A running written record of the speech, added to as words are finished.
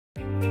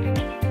Hi,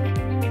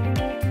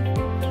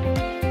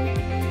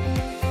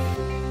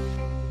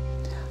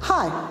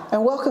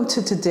 and welcome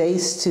to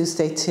today's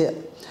Tuesday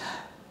tip.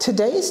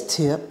 Today's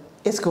tip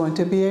is going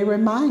to be a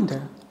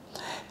reminder.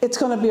 It's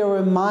going to be a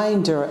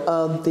reminder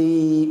of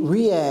the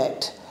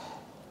REAC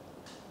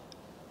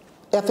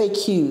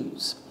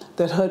FAQs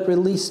that had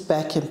released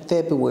back in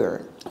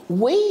February.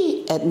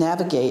 We at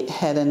Navigate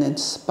had an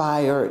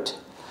inspired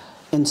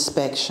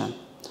inspection.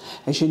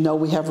 As you know,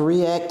 we have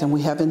REACT and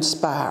we have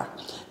Inspire.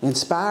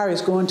 Inspire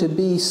is going to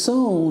be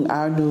soon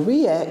our new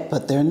REACT,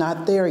 but they're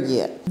not there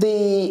yet.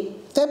 The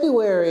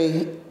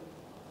February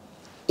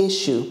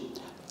issue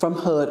from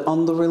HUD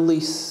on the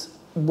release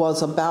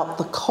was about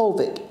the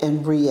COVID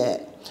and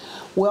REACT.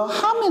 Well,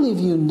 how many of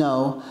you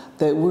know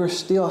that we're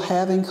still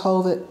having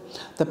COVID?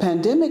 The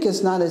pandemic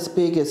is not as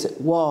big as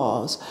it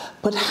was,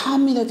 but how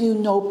many of you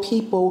know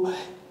people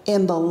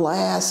in the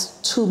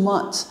last 2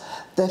 months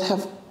that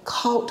have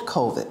caught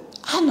COVID?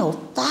 I know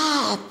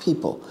 5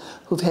 people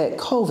who've had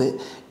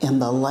COVID in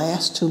the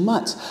last 2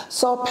 months.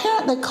 So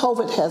apparently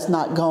COVID has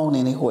not gone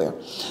anywhere.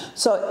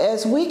 So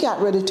as we got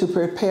ready to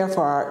prepare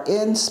for our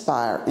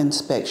Inspire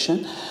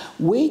inspection,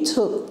 we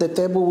took the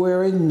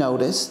February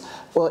notice.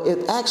 Well,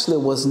 it actually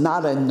was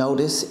not a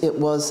notice, it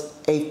was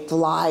a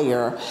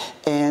flyer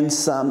and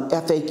some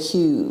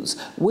FAQs.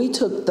 We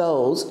took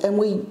those and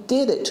we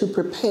did it to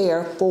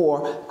prepare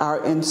for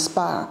our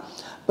Inspire.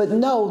 But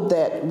know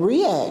that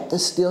REACT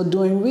is still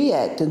doing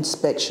REACT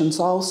inspections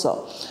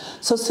also.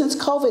 So since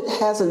COVID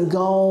hasn't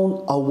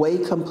gone away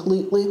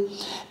completely,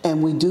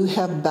 and we do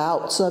have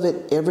bouts of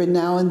it every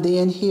now and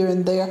then here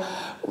and there,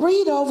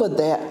 read over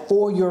that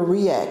for your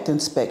REACT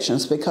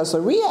inspections, because the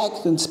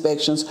REACT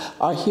inspections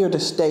are here to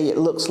stay, it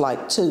looks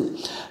like, too.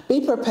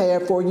 Be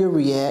prepared for your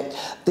REACT.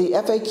 The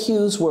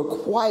FAQs were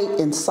quite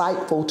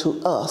insightful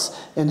to us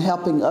in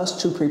helping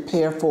us to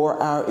prepare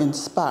for our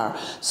Inspire.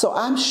 So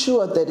I'm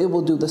sure that it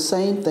will do the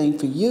same thing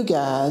for you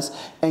guys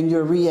and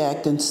your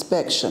REACT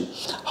inspection.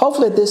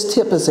 Hopefully this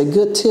tip is a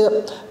good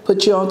tip.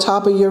 Put you on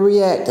top of your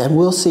REACT, and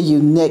we'll see you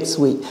next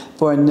week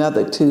for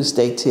another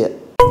Tuesday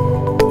tip.